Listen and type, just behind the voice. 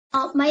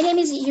My name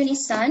is Yoonie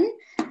Son.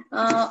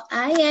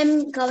 I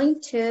am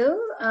going to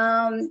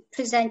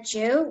present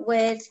you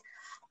with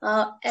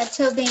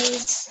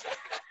ATOMY's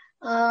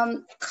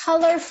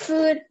color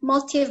food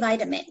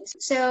multivitamins.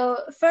 So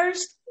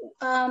first,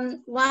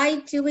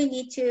 why do we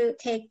need to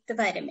take the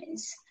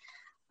vitamins?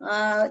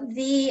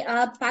 The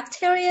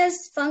bacteria,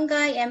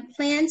 fungi, and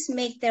plants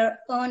make their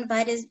own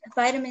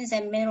vitamins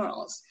and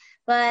minerals.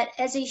 But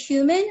as a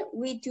human,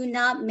 we do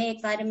not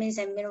make vitamins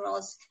and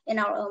minerals in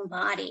our own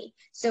body.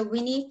 So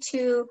we need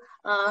to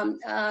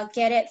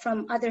get it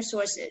from other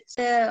sources.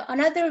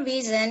 Another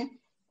reason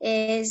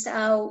is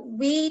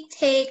we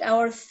take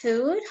our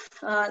food,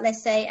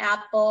 let's say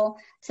apple,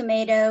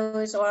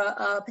 tomatoes,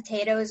 or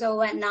potatoes or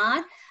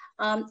whatnot.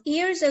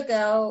 Years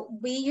ago,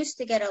 we used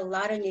to get a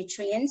lot of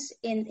nutrients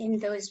in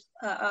those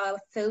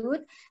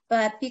food,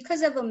 but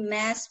because of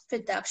mass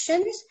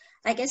productions,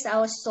 I guess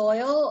our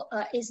soil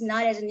is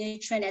not as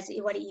nutrient as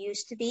what it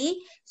used to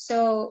be.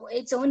 So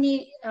it's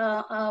only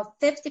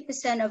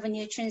 50% of the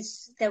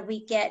nutrients that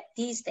we get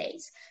these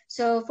days.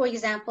 So for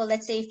example,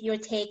 let's say if you're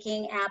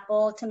taking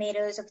apple,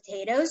 tomatoes, or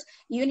potatoes,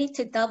 you need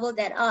to double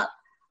that up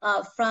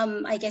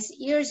from, I guess,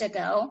 years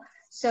ago.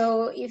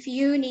 So if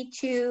you need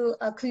to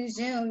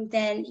consume,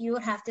 then you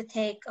would have to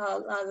take a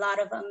lot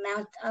of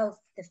amount of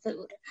the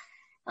food.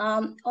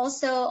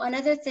 Also,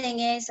 another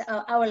thing is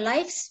our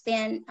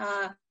lifespan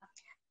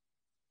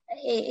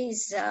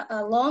is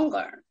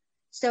longer.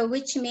 So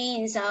which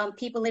means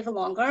people live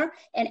longer.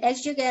 And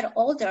as you get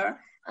older,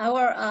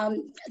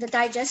 the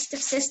digestive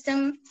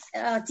system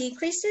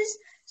decreases.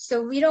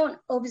 So we don't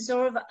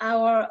absorb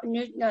our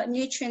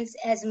nutrients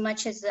as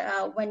much as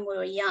when we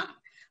were young.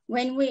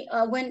 When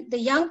the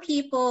young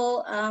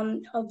people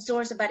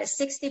absorb about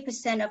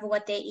 60% of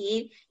what they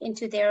eat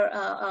into their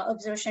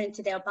absorption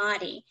into their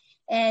body,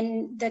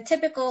 and the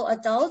typical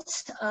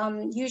adults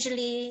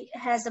usually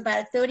has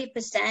about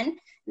 30%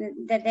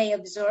 that they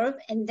absorb,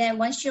 and then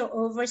once you're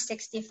over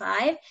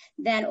 65,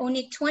 then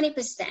only 20%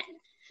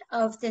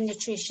 of the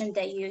nutrition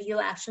that you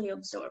actually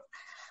absorb.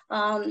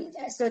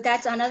 So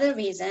that's another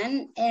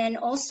reason, and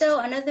also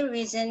another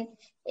reason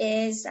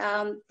is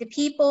the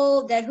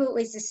people who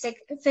is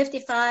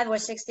 55 or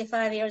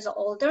 65 years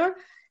older,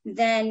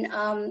 then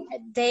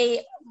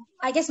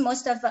I guess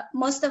most of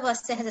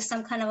us has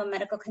some kind of a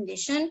medical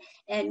condition,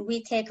 and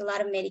we take a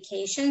lot of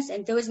medications,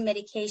 and those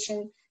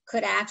medications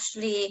could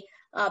actually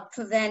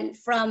prevent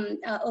from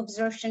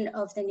absorption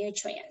of the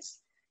nutrients.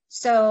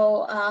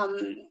 So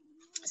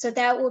so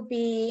that would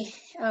be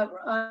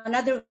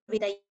another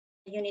reason that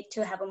you need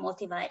to have a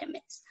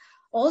multivitamins.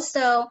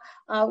 Also,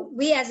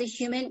 we as a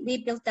human,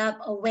 we built up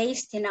a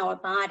waste in our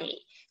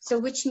body. So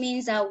which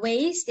means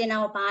waste in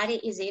our body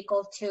is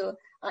equal to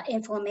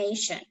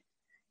inflammation.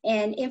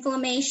 And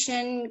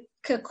inflammation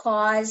could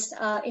cause,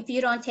 if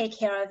you don't take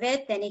care of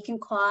it, then it can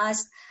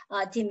cause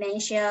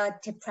dementia,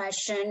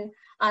 depression,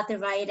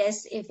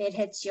 arthritis if it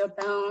hits your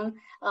bone,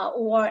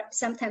 or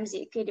sometimes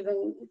it could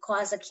even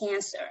cause a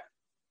cancer.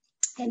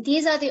 And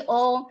these are the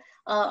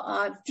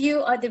few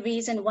of the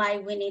reasons why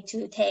we need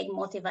to take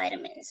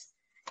multivitamins.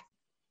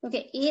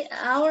 Okay,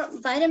 our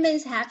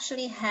vitamins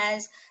actually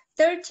has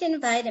 13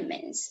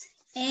 vitamins,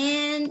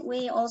 and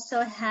we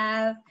also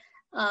have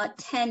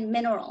 10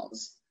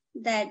 minerals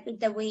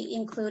that we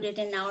included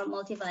in our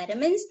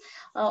multivitamins.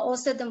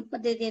 Also,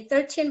 the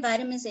 13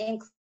 vitamins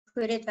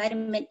included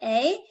vitamin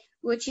A,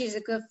 which is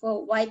good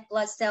for white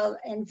blood cell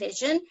and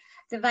vision.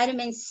 The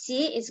vitamin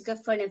C is good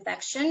for an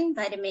infection.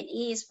 Vitamin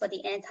E is for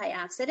the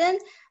antioxidant.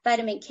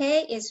 Vitamin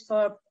K is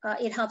for,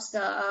 it helps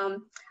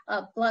the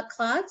blood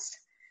clots.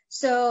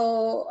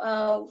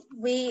 So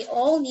we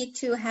all need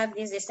to have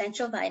these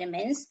essential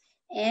vitamins,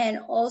 and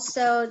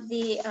also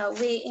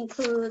we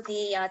include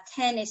the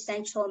 10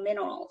 essential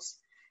minerals.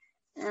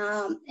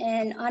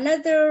 And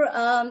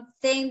another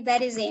thing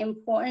that is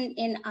important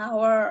in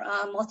our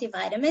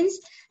multivitamins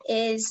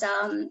is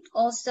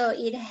also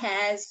it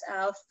has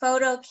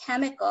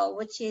photochemical,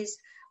 which is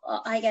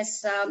I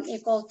guess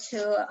equal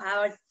to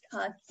our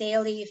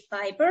daily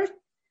fiber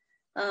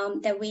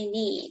that we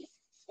need.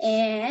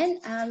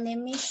 And let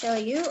me show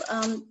you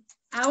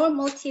our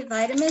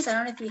multivitamins. I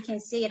don't know if you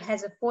can see, it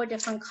has 4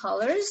 different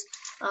colors.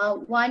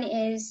 One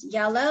is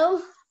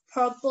yellow,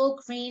 purple,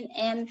 green,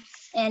 and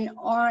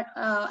orange,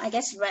 I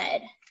guess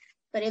red,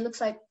 but it looks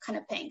like kind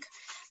of pink.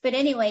 But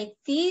anyway,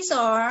 these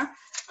are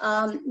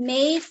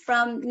made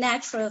from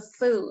natural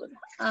food.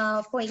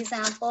 For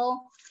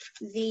example,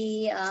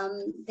 the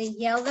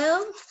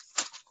yellow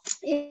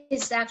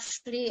is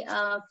actually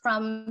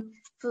from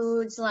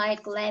foods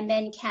like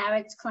lemon,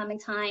 carrots,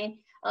 clementine.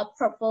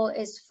 Purple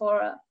is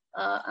from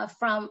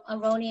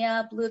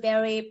aronia,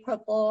 blueberry,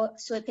 purple,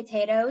 sweet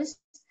potatoes.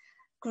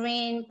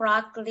 Green,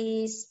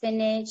 broccoli,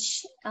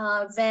 spinach.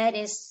 Red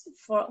is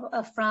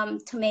from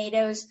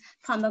tomatoes,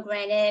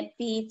 pomegranate,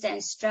 beets,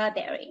 and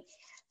strawberry.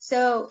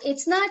 So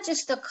it's not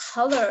just the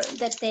color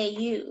that they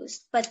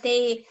use, but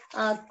they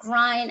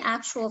grind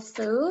actual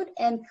food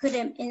and put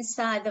them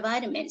inside the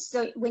vitamins.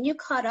 So when you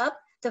cut up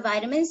the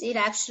vitamins, it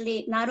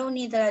actually not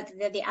only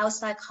the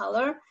outside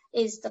color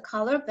is the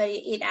color, but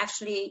it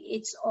actually,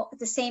 it's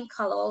the same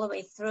color all the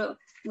way through,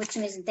 which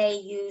means they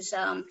use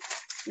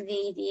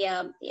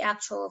the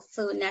actual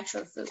food,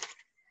 natural food.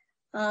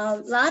 A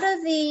lot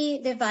of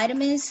the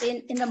vitamins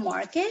in the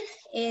market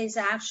is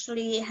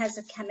actually has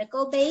a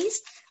chemical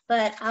base,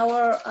 but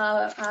our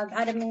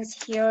vitamins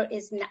here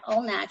is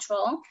all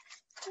natural.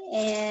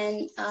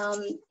 And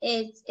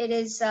it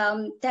is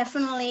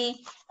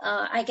definitely,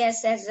 I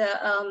guess, as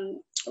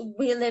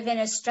we live in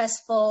a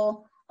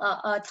stressful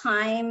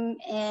time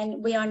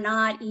and we are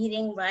not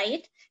eating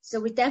right. So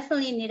we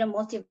definitely need a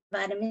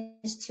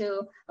multivitamins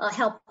to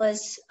help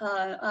us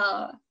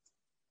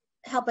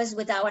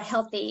with our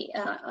healthy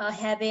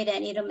habit,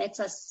 and it'll make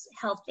us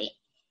healthy.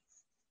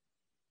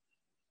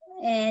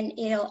 And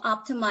it'll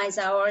optimize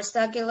our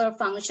cellular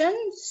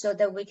function so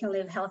that we can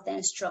live healthy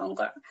and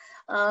stronger.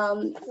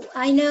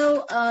 I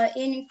know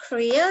in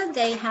Korea,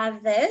 they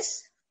have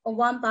this,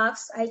 one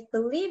box, I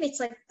believe it's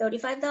like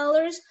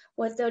 $35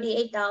 or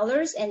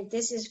 $38, and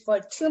this is for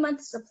 2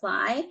 months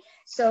supply.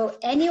 So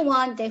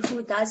anyone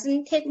who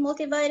doesn't take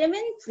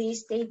multivitamin,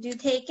 please, they do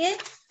take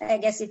it. I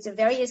guess it's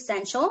very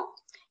essential.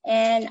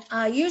 And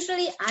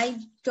usually I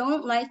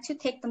don't like to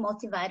take the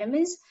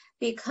multivitamins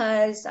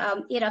because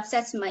it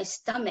upsets my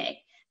stomach.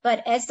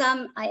 But as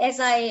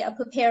I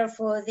prepare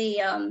for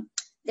the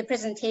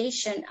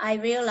presentation, I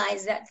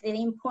realized that the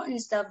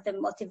importance of the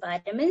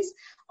multivitamins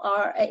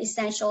are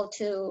essential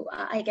to,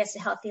 I guess,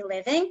 healthy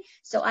living.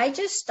 So I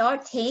just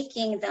started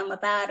taking them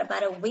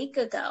about a week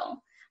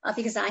ago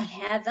because I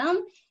had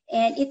them,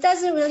 and it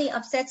doesn't really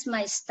upset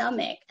my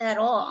stomach at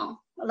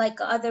all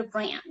like other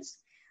brands.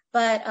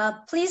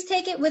 But please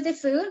take it with the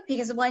food,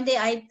 because one day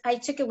I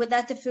took it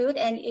without the food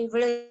and it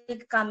really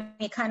got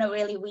me kind of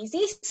really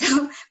wheezy.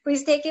 So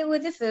please take it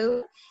with the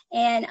food.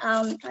 And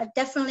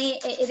definitely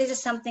it is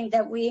something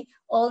that we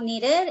all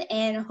needed.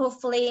 And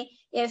hopefully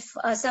if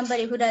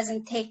somebody who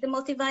doesn't take the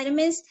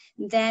multivitamins,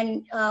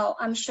 then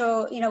I'm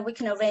sure, we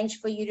can arrange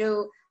for you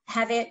to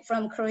have it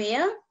from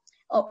Korea.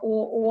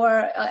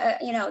 Or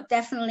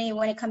definitely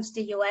when it comes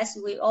to US,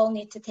 we all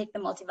need to take the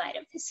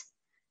multivitamins.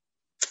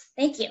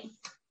 Thank you.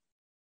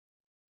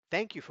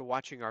 Thank you for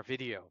watching our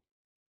video.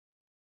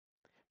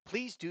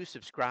 Please do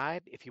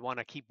subscribe if you want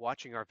to keep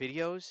watching our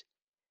videos,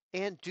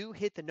 and do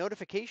hit the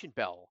notification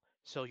bell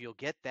so you'll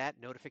get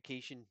that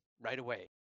notification right away.